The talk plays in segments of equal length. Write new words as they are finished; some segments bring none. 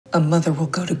A mother will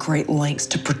go to great lengths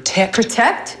to protect.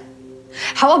 Protect?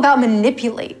 How about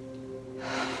manipulate?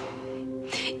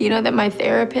 You know that my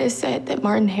therapist said that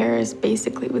Martin Harris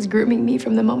basically was grooming me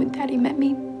from the moment that he met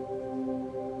me?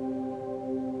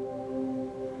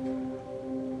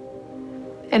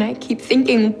 And I keep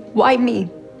thinking, why me?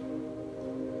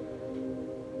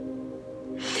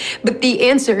 But the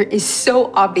answer is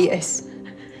so obvious.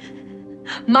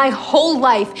 My whole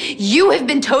life, you have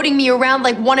been toting me around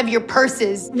like one of your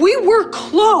purses. We were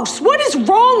close. What is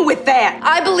wrong with that?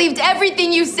 I believed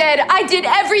everything you said. I did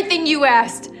everything you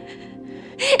asked.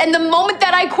 And the moment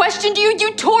that I questioned you,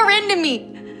 you tore into me.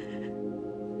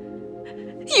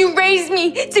 You raised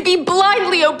me to be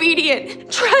blindly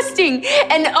obedient, trusting,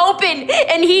 and open,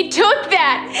 and he took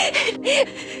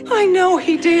that. I know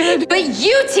he did. But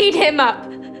you teed him up.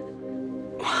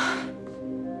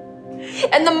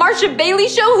 And the Marsha Bailey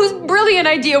show, whose brilliant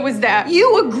idea was that?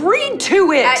 You agreed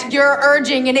to it. At your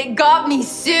urging, and it got me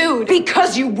sued.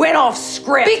 Because you went off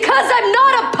script. Because I'm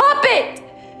not a puppet!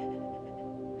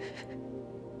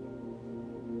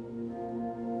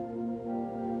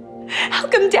 How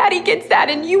come Daddy gets that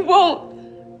and you won't?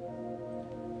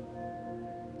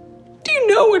 Do you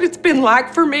know what it's been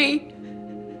like for me?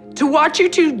 To watch you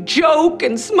two joke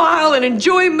and smile and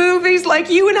enjoy movies like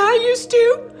you and I used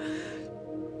to?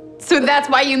 So that's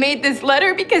why you made this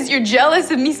letter? Because you're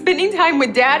jealous of me spending time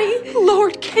with Daddy?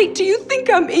 Lord, Kate, do you think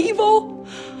I'm evil?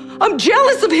 I'm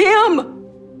jealous of him.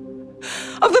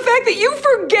 Of the fact that you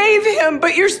forgave him,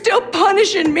 but you're still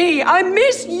punishing me. I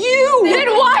miss you. Then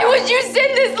why would you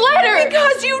send this letter?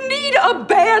 Because you need a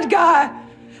bad guy.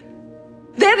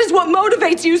 That is what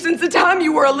motivates you since the time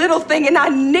you were a little thing, and I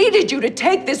needed you to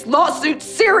take this lawsuit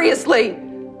seriously.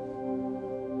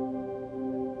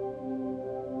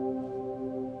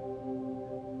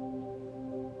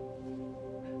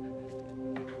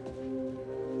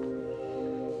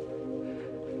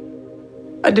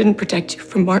 I didn't protect you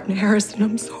from Martin Harris, and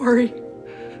I'm sorry.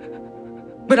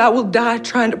 But I will die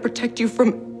trying to protect you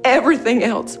from everything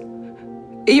else,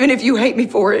 even if you hate me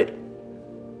for it.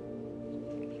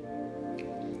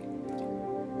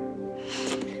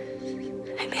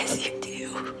 I miss you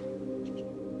too.